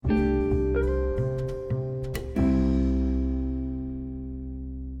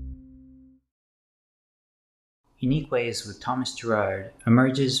Unique Ways with Thomas Gerard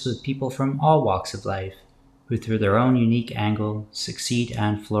emerges with people from all walks of life who, through their own unique angle, succeed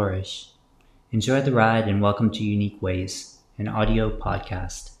and flourish. Enjoy the ride and welcome to Unique Ways, an audio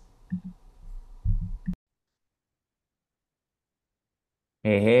podcast.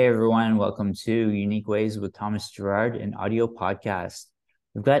 Hey, everyone. Welcome to Unique Ways with Thomas Gerard, an audio podcast.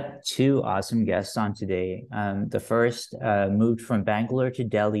 We've got two awesome guests on today. The first moved from Bangalore to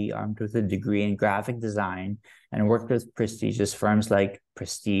Delhi armed with a degree in graphic design and worked with prestigious firms like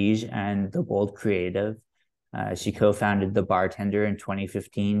Prestige and The Bold Creative. She co-founded The Bartender in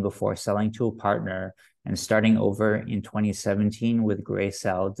 2015 before selling to a partner and starting over in 2017 with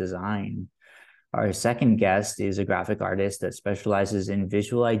Graycell Design. Our second guest is a graphic artist that specializes in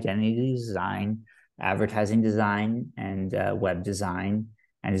visual identity design, advertising design, and web design,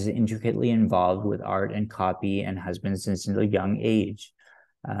 and is intricately involved with art and copy and has been since a young age.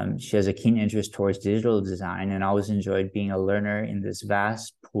 She has a keen interest towards digital design and always enjoyed being a learner in this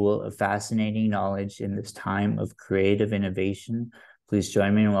vast pool of fascinating knowledge in this time of creative innovation. Please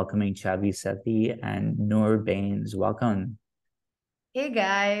join me in welcoming Chavi Sethi and Noor Bains. Welcome. Hey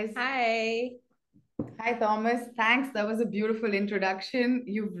guys. Hi. Hi Thomas. Thanks. That was a beautiful introduction.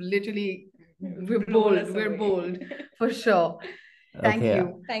 You've literally we're Blown bold. us We're away. bold for sure. Thank Okay,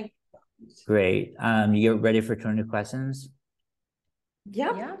 you. Thank great. You ready for 20 questions?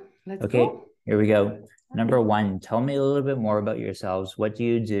 Yep. Yeah. Let's Okay, go. here we go. Number one, tell me a little bit more about yourselves. What do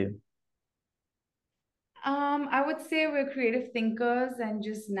you do? I would say we're creative thinkers and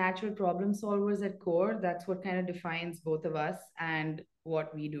just natural problem solvers at core. That's what kind of defines both of us and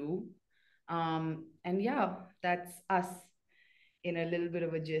what we do. And yeah, that's us in a little bit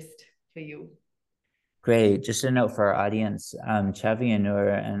of a gist for you. Great. Just a note for our audience. Chavi and Noor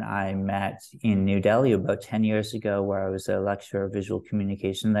and I met in New Delhi about 10 years ago, where I was a lecturer of visual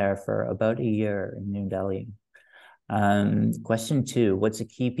communication there for about a year in New Delhi. Question two, what's a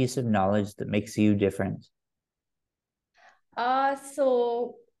key piece of knowledge that makes you different?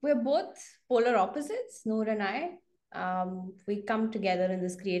 So we're both polar opposites, Noor and I. We come together in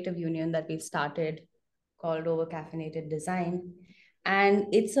this creative union that we've started called Over Caffeinated Design. And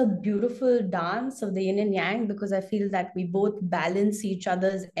it's a beautiful dance of the yin and yang because I feel that we both balance each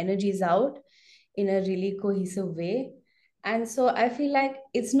other's energies out in a really cohesive way. And so I feel like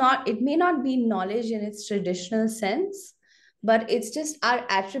it may not be knowledge in its traditional sense, but it's just our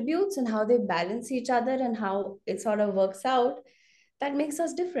attributes and how they balance each other and how it sort of works out that makes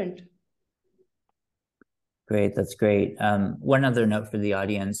us different. Great, that's great. One other note for the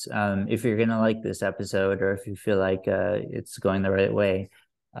audience, if you're gonna like this episode or if you feel like it's going the right way,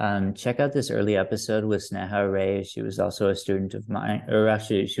 check out this early episode with Sneha Ray. She was also a student of mine, or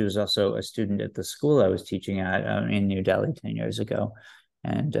actually she was also a student at the school I was teaching at in New Delhi 10 years ago.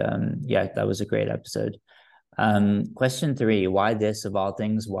 And yeah, that was a great episode. Question three, why this of all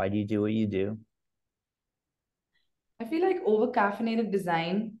things? Why do you do what you do? I feel like Over Caffeinated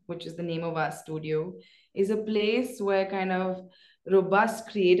Design, which is the name of our studio, is a place where kind of robust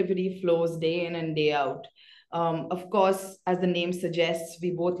creativity flows day in and day out. Of course, as the name suggests, we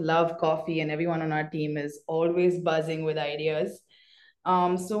both love coffee, and everyone on our team is always buzzing with ideas.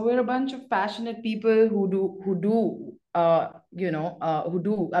 So we're a bunch of passionate people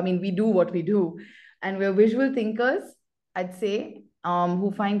I mean, we do what we do, and we're visual thinkers, I'd say,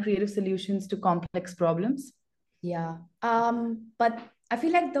 who find creative solutions to complex problems. Yeah. But I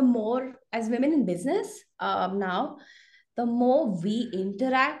feel like the more, as women in business now, the more we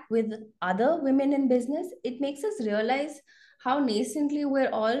interact with other women in business, it makes us realize how nascently we're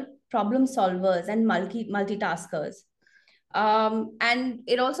all problem solvers and multitaskers. And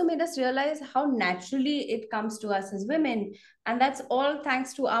it also made us realize how naturally it comes to us as women. And that's all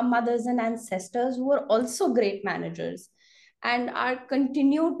thanks to our mothers and ancestors who are also great managers and are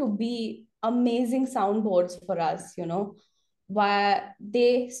continue to be amazing soundboards for us, where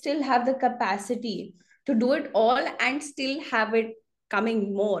they still have the capacity to do it all and still have it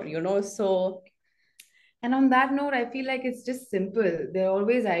coming more. So And on that note, I feel like it's just simple. There are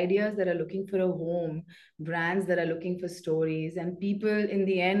always ideas that are looking for a home, brands that are looking for stories, and people in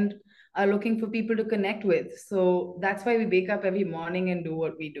the end are looking for people to connect with. So that's why we wake up every morning and do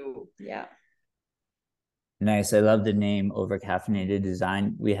what we do. yeah. Nice. I love the name Over Caffeinated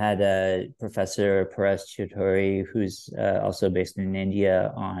Design. We had a Professor Paresh Chituri, who's also based in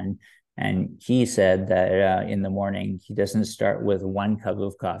India, on, and he said that in the morning he doesn't start with one cup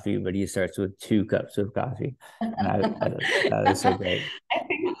of coffee, but he starts with 2 cups of coffee. And that is so great. I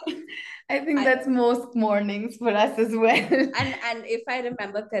think I think that's most mornings for us as well. And if I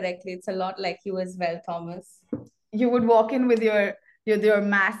remember correctly, it's a lot like you as well, Thomas. You would walk in with your your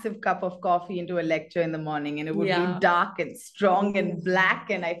massive cup of coffee into a lecture in the morning, and it would be Yeah. dark and strong and black.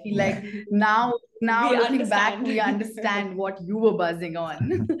 And I feel like now We looking back, understand. we understand what you were buzzing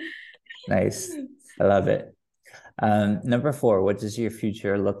on. Nice. I love it. Number 4, what does your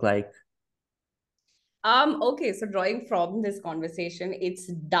future look like? Okay, so drawing from this conversation, it's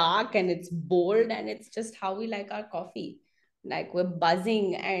dark and it's bold and it's just how we like our coffee. Like we're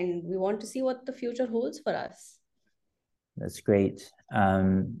buzzing and we want to see what the future holds for us. That's great.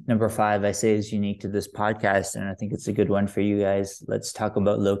 Number 5, I say, is unique to this podcast, and I think it's a good one for you guys. Let's talk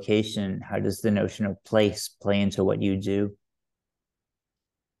about location. How does the notion of place play into what you do?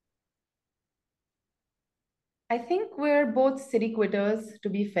 I think we're both city quitters, to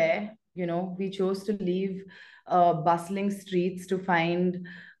be fair. We chose to leave bustling streets to find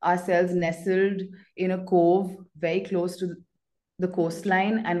ourselves nestled in a cove very close to the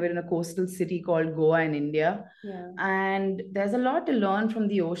coastline, and we're in a coastal city called Goa in India. Yeah. And there's a lot to learn from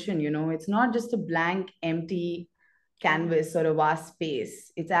the ocean. It's not just a blank, empty canvas or a vast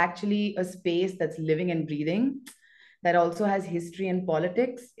space. It's actually a space that's living and breathing, that also has history and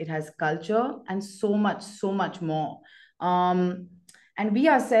politics. It has culture and so much more. Um, and we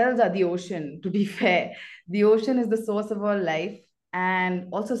ourselves are the ocean, to be fair. The ocean is the source of our life, and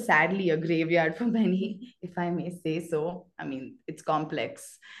also sadly a graveyard for many, if I may say so. I mean, it's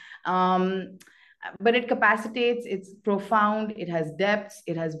complex. Um, but it capacitates, it's profound, it has depths,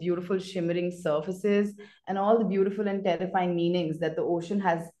 it has beautiful shimmering surfaces, and all the beautiful and terrifying meanings that the ocean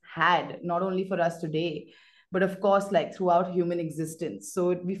has had, not only for us today, but of course, like throughout human existence.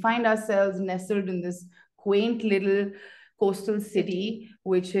 So we find ourselves nestled in this quaint little coastal city,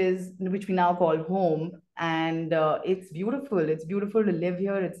 which we now call home. And it's beautiful. It's beautiful to live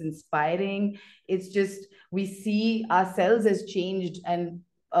here. It's inspiring. It's just, we see ourselves as changed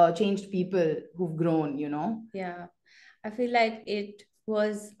people who've grown. Yeah. I feel like it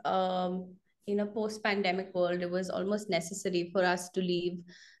was in a post-pandemic world, it was almost necessary for us to leave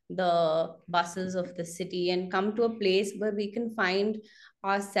the bustles of the city and come to a place where we can find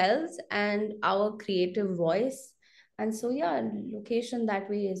ourselves and our creative voice. And so, yeah, location that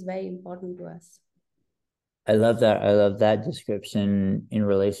way is very important to us. I love that. I love that description in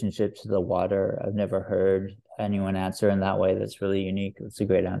relationship to the water. I've never heard anyone answer in that way. That's really unique. That's a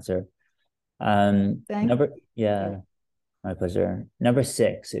great answer. Yeah, my pleasure. Number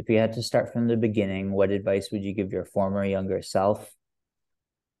 6, if you had to start from the beginning, what advice would you give your former younger self?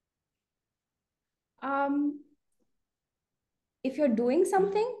 If you're doing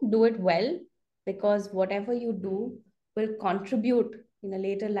something, do it well, because whatever you do will contribute in a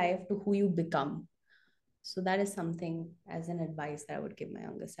later life to who you become. So that is something as an advice that I would give my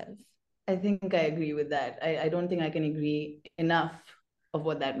younger self. I think I agree with that. I don't think I can agree enough of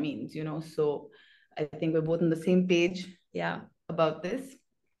what that means. So I think we're both on the same page, yeah, about this.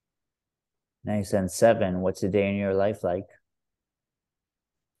 Nice. And 7, what's a day in your life like?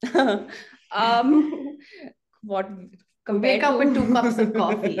 What wake up with 2 cups of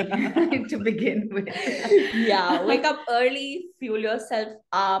coffee to begin with. Yeah, wake up early, fuel yourself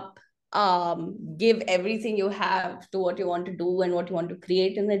up, give everything you have to what you want to do and what you want to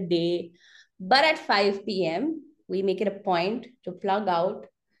create in a day. But at 5 p.m., we make it a point to plug out,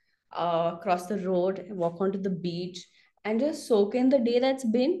 cross the road, walk onto the beach, and just soak in the day that's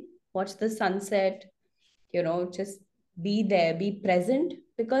been, watch the sunset, just be there, be present.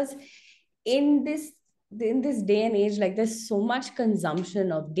 Because in this day and age, like there's so much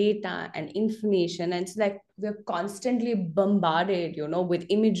consumption of data and information, and it's like we're constantly bombarded with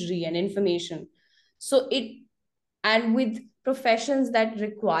imagery and information. So and with professions that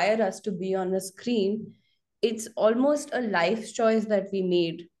require us to be on a screen, it's almost a life choice that we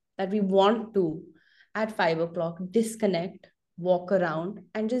made, that we want to at 5 o'clock disconnect, walk around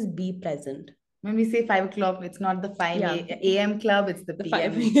and just be present. When we say 5 o'clock, it's not the 5 a.m. club, it's the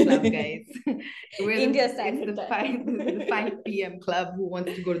PM 5 club, guys. India It's Standard the 5 p.m. club who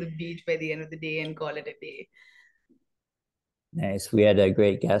wants to go to the beach by the end of the day and call it a day. Nice. We had a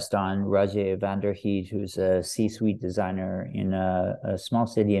great guest on, Rajay Vanderheed, who's a C-suite designer in a small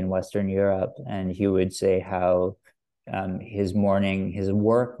city in Western Europe. And he would say how his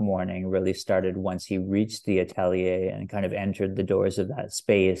work morning really started once he reached the atelier and kind of entered the doors of that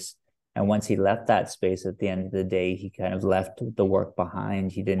space. And once he left that space at the end of the day, he kind of left the work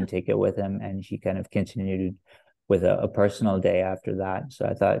behind. He didn't take it with him, and he kind of continued with a personal day after that. So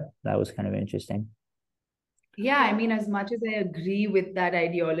I thought that was kind of interesting. Yeah, I mean, as much as I agree with that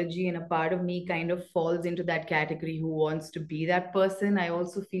ideology, and a part of me kind of falls into that category who wants to be that person, I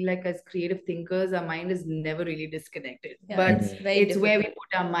also feel like as creative thinkers, our mind is never really disconnected. Yeah, But it's very it's where we difficult.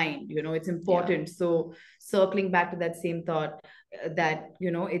 put our mind, it's important. So circling back to that same thought, that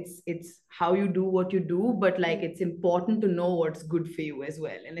it's how you do what you do, but like it's important to know what's good for you as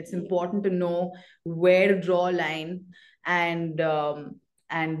well, and it's important to know where to draw a line, and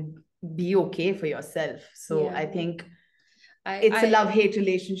be okay for yourself. So Yeah. I think I it's a love-hate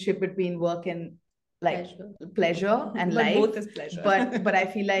relationship between work and like pleasure and but life. both is pleasure. But I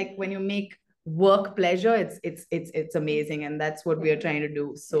feel like when you make work pleasure, it's amazing, and that's what we are trying to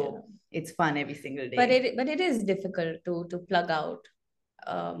do. So it's fun every single day. But it is difficult to plug out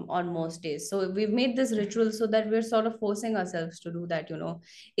on most days. So we've made this ritual so that we're sort of forcing ourselves to do that.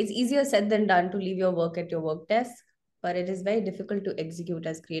 It's easier said than done to leave your work at your work desk, but it is very difficult to execute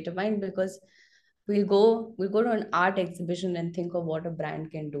as creative mind, because we'll go to an art exhibition and think of what a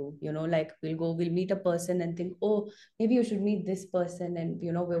brand can do. Like we'll meet a person and think, oh, maybe you should meet this person, and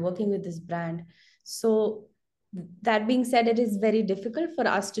we're working with this brand. So that being said, it is very difficult for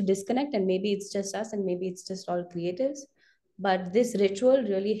us to disconnect, and maybe it's just us, and maybe it's just all creatives, but this ritual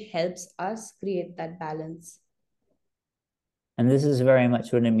really helps us create that balance. And this is very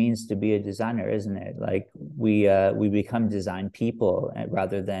much what it means to be a designer, isn't it? Like we become design people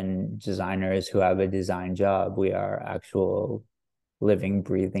rather than designers who have a design job. We are actual living,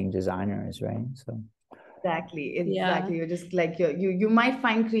 breathing designers, right? So Exactly. You're just like you might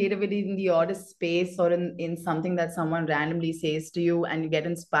find creativity in the oddest space, or in something that someone randomly says to you and you get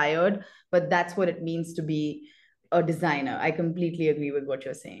inspired, but that's what it means to be a designer. I completely agree with what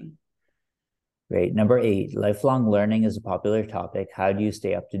you're saying. great. Number 8, lifelong learning is a popular topic. How do you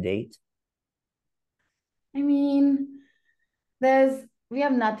stay up to date? I mean, we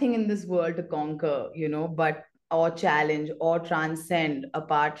have nothing in this world to conquer, but or challenge or transcend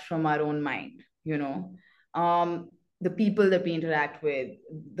apart from our own mind. Um, the people that we interact with,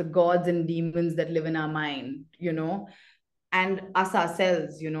 the gods and demons that live in our mind, and us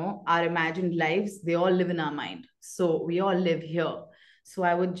ourselves, our imagined lives, they all live in our mind. So we all live here. So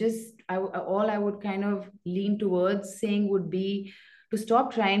all I would kind of lean towards saying would be to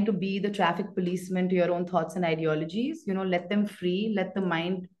stop trying to be the traffic policeman to your own thoughts and ideologies. Let them free, let the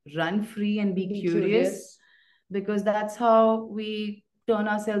mind run free and be curious, because that's how we turn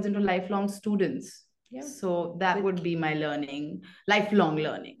ourselves into lifelong students. Yeah. So that would be my lifelong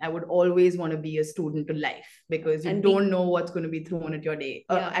learning. I would always want to be a student to life, because you don't know what's going to be thrown at your day,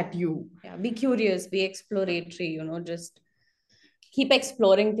 at you. Yeah, be curious, be exploratory, just keep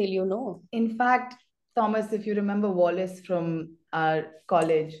exploring till you know. In fact, Thomas, if you remember Wallace from our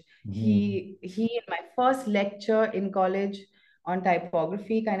college, he in my first lecture in college on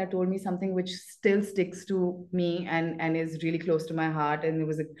typography kind of told me something which still sticks to me and is really close to my heart, and it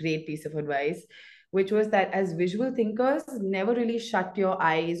was a great piece of advice, which was that as visual thinkers, never really shut your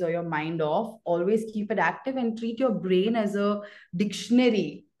eyes or your mind off. Always keep it active and treat your brain as a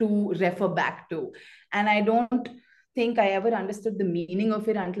dictionary to refer back to. And I don't think I ever understood the meaning of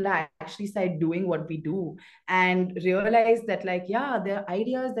it until I actually started doing what we do, and realized that, like, yeah, there are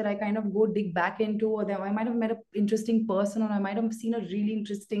ideas that I kind of go dig back into, or that I might have met an interesting person, or I might have seen a really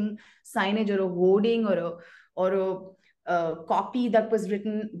interesting signage or a hoarding or a copy that was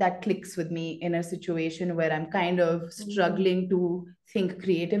written that clicks with me in a situation where I'm kind of struggling to think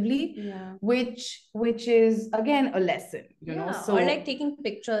creatively, which is again a lesson, So, or like taking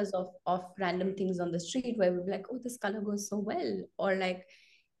pictures of random things on the street where we're like, oh, this color goes so well, or like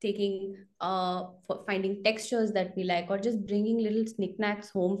taking for finding textures that we like, or just bringing little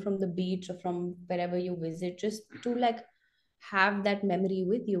knickknacks home from the beach or from wherever you visit, just to like have that memory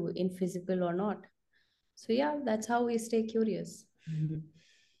with you in physical or not. So yeah, that's how we stay curious.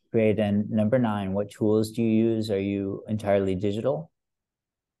 Great. And number 9, what tools do you use? Are you entirely digital?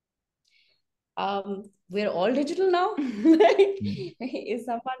 We're all digital now. Like, is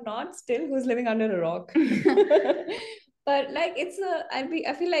someone not still who's living under a rock? But like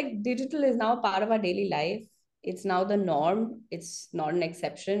I feel like digital is now part of our daily life. It's now the norm. It's not an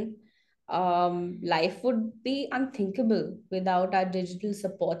exception. Life would be unthinkable without our digital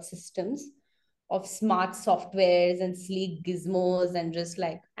support systems of smart softwares and sleek gizmos and just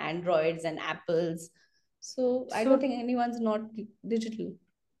like Androids and Apples. So I don't think anyone's not digital.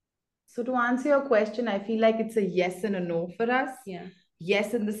 So to answer your question, I feel like it's a yes and a no for us. Yeah.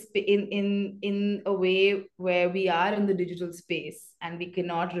 Yes, in a way where we are in the digital space and we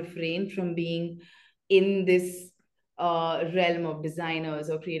cannot refrain from being in this realm of designers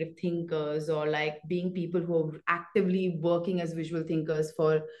or creative thinkers, or like being people who are actively working as visual thinkers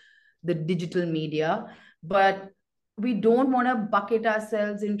for the digital media. but we don't want to bucket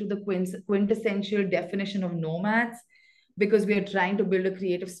ourselves into the quintessential definition of nomads, because we are trying to build a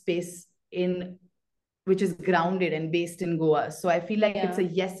creative space in which is grounded and based in Goa. So I feel like it's a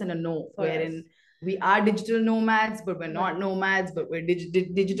yes and a no, wherein we are digital nomads, but we're not nomads, but we're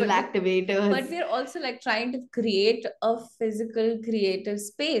digital activators. But we're also like trying to create a physical creative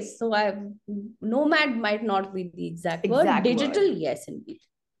space. So nomad might not be the exact word. Digital, yes, indeed.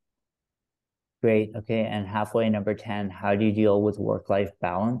 Great. Okay. And halfway, number 10, how do you deal with work-life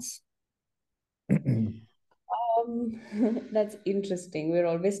balance? That's interesting. We're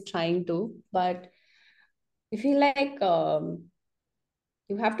always trying to, but I feel like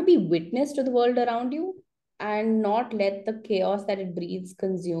you have to be witness to the world around you and not let the chaos that it breeds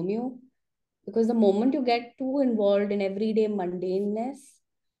consume you. Because the moment you get too involved in everyday mundaneness,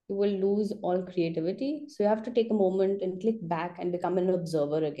 you will lose all creativity. So you have to take a moment and click back and become an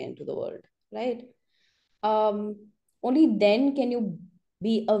observer again to the world, right? Um, Only then can you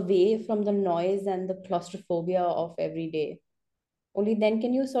be away from the noise and the claustrophobia of every day. Only then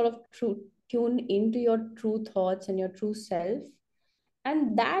can you sort of tune into your true thoughts and your true self.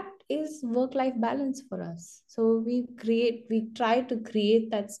 And that is work life balance for us. So we try to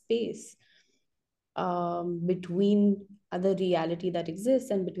create that space between other reality that exists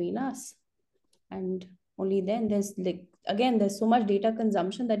and between us. And only then there's like, again, there's so much data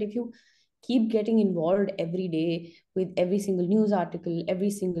consumption that if you keep getting involved every day with every single news article,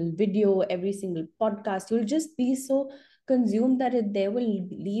 every single video, every single podcast, you'll just be so consumed that it'll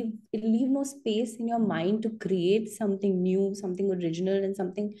leave no space in your mind to create something new, something original, and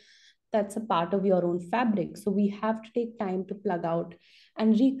something that's a part of your own fabric. So we have to take time to plug out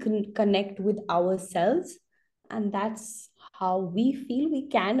and reconnect with ourselves. And that's how we feel we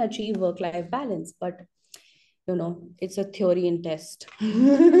can achieve work-life balance. But it's a theory and test.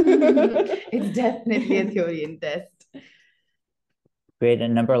 It's definitely a theory and test. Great.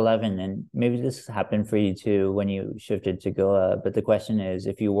 And number 11, and maybe this happened for you too when you shifted to Goa, but the question is,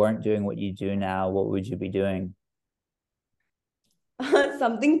 if you weren't doing what you do now, what would you be doing?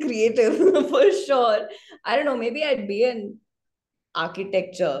 Something creative for sure. I don't know, maybe I'd be in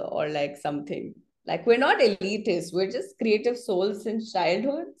architecture or like something. Like, we're not elitist, we're just creative souls since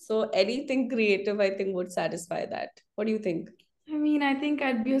childhood. So anything creative, I think, would satisfy that. What do you think? I mean, I think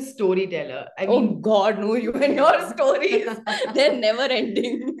I'd be a storyteller. Oh God, no, you and your stories, they're never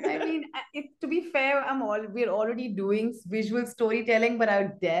ending. I mean, to be fair, we're already doing visual storytelling, but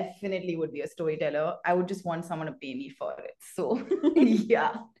I definitely would be a storyteller. I would just want someone to pay me for it. So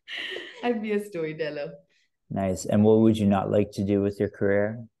yeah, I'd be a storyteller. Nice. And what would you not like to do with your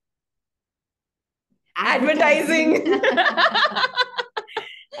career? Advertising.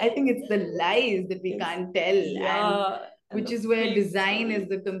 I think it's the lies that we can't tell. Yeah. Which is where design is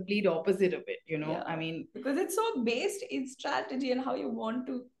the complete opposite of it, Yeah. I mean, because it's so based in strategy and how you want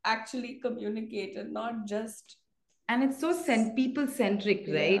to actually communicate and not just. And it's so people centric,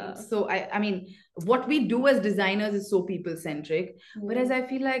 right? Yeah. So I mean, what we do as designers is so people centric, whereas I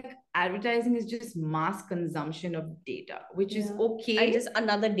feel like advertising is just mass consumption of data, which is okay. And just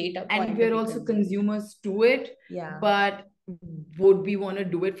another data point. And we're also consumers to it. Yeah. But would we want to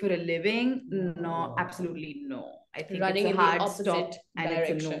do it for a living? No, absolutely no. I think running it's a hard stop and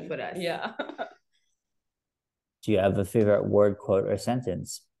direction. It's a no for us. Yeah. Do you have a favorite word, quote, or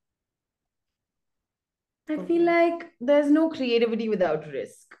sentence? I feel like there's no creativity without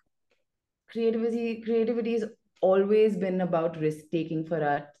risk. Creativity has always been about risk taking for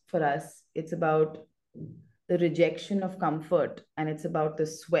us. It's about the rejection of comfort, and it's about the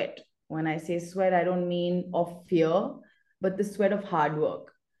sweat. When I say sweat, I don't mean of fear, but the sweat of hard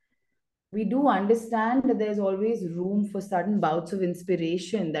work. We do understand that there's always room for sudden bouts of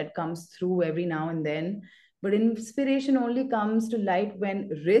inspiration that comes through every now and then. But inspiration only comes to light when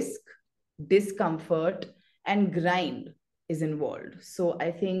risk, discomfort, and grind is involved. So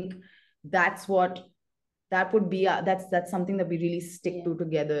I think that's something that we really stick to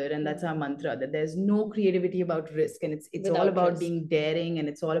together, and that's our mantra, that there's no creativity about risk, and it's without all about risk. Being daring, and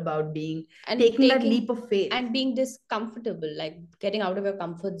it's all about taking that leap of faith and being discomfortable, like getting out of your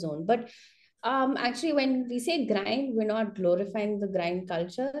comfort zone. But actually, when we say grind, we're not glorifying the grind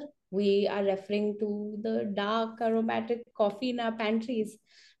culture. We are referring to the dark aromatic coffee in our pantries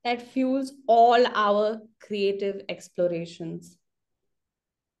that fuels all our creative explorations.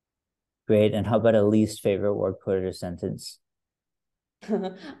 Great. And how about a least favorite word, quote, or sentence?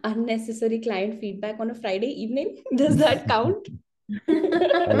 Unnecessary client feedback on a Friday evening. Does that count?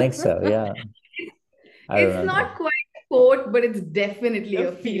 I think so, yeah. It's not quite a quote, but it's definitely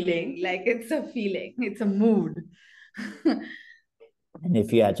a feeling. Like, it's a feeling. It's a mood. And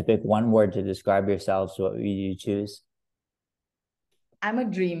if you had to pick one word to describe yourselves, what would you choose? I'm a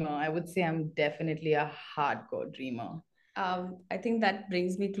dreamer. I would say I'm definitely a hardcore dreamer. I think that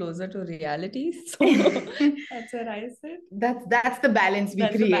brings me closer to reality. So that's where I sit. That's the balance we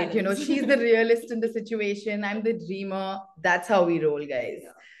That's the create. You know, balance. she's the realist in the situation. I'm the dreamer. That's how we roll, guys.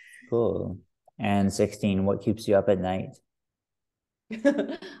 Cool. And 16, what keeps you up at night?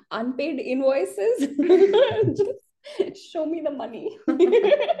 Unpaid invoices. Just show me the money.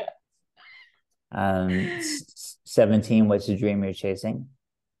 17, what's the dream you're chasing?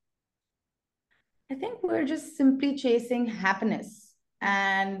 I think we're just simply chasing happiness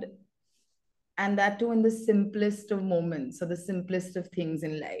and that too in the simplest of moments or the simplest of things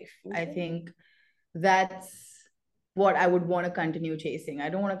in life. I think that's what I would want to continue chasing. I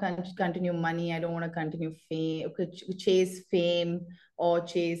don't want to continue money. I don't want to continue fame, chase fame or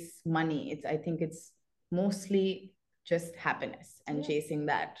chase money. I think it's mostly just happiness and chasing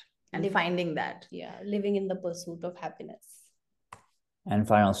that and finding that. Yeah, living in the pursuit of happiness. And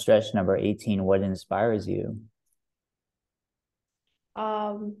final stretch, number 18, what inspires you?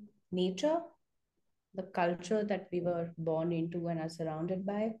 Nature, the culture that we were born into and are surrounded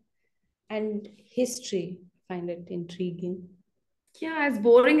by, and history. I find it intriguing. Yeah, as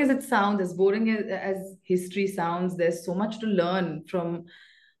boring as it sounds, as boring as history sounds, there's so much to learn from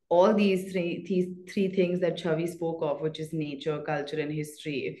all these three things that Chavi spoke of, which is nature, culture, and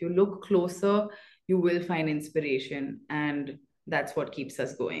history. If you look closer, you will find inspiration, and that's what keeps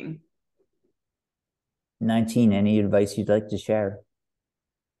us going. 19, any advice you'd like to share?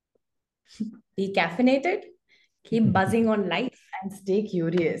 Be caffeinated, keep buzzing on life, and stay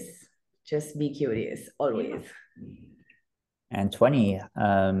curious. Just be curious, always. And 20,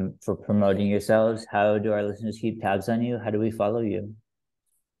 for promoting yourselves, how do our listeners keep tabs on you? How do we follow you?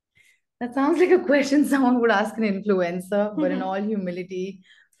 That sounds like a question someone would ask an influencer, but in all humility,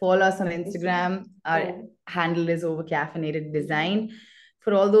 follow us on Instagram. Our handle is Overcaffeinated Design.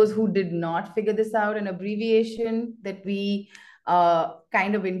 For all those who did not figure this out, an abbreviation that we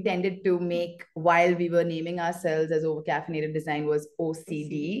kind of intended to make while we were naming ourselves as Overcaffeinated Design was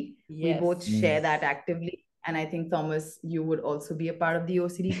OCD. Yes. We both share that actively. And I think, Thomas, you would also be a part of the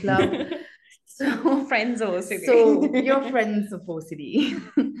OCD club. So friends of OCD. So you're friends of OCD.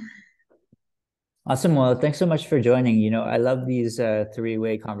 Awesome. Well, thanks so much for joining. You know, I love these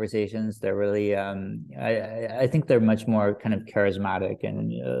three-way conversations. They're really, I think they're much more kind of charismatic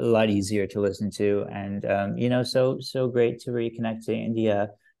and a lot easier to listen to. And, you know, so great to reconnect to India.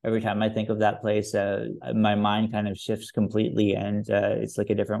 Every time I think of that place, my mind kind of shifts completely and it's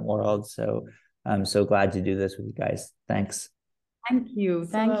like a different world. So I'm so glad to do this with you guys. Thanks. Thank you.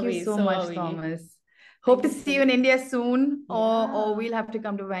 Thank you so much, Thomas. Hope to see you in India soon, or we'll have to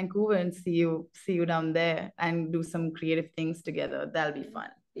come to Vancouver and see you down there and do some creative things together. That'll be fun.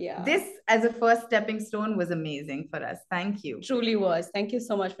 Yeah. This as a first stepping stone was amazing for us. Thank you. Truly was. Thank you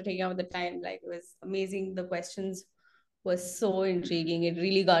so much for taking out the time. Like, it was amazing. The questions were so intriguing. It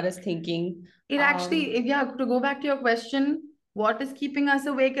really got us thinking. It actually, to go back to your question, what is keeping us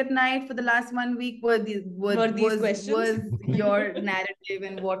awake at night for the last 1 week was your narrative,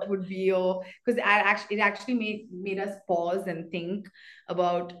 and what would be your, because it actually made us pause and think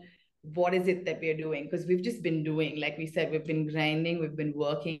about what is it that we're doing, because we've just been doing, like we said, we've been grinding, we've been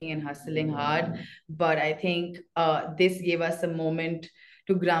working and hustling hard, but I think this gave us a moment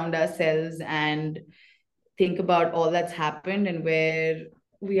to ground ourselves and think about all that's happened and where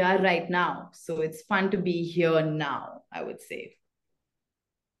we are right now. So it's fun to be here now, I would say.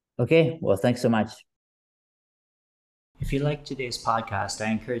 Okay, well, thanks so much. If you liked today's podcast,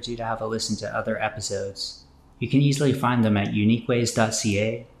 I encourage you to have a listen to other episodes. You can easily find them at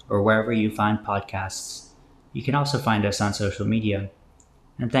uniqueways.ca or wherever you find podcasts. You can also find us on social media.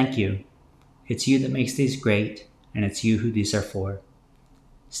 And thank you. It's you that makes these great, and it's you who these are for.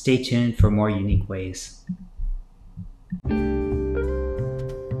 Stay tuned for more Unique Ways.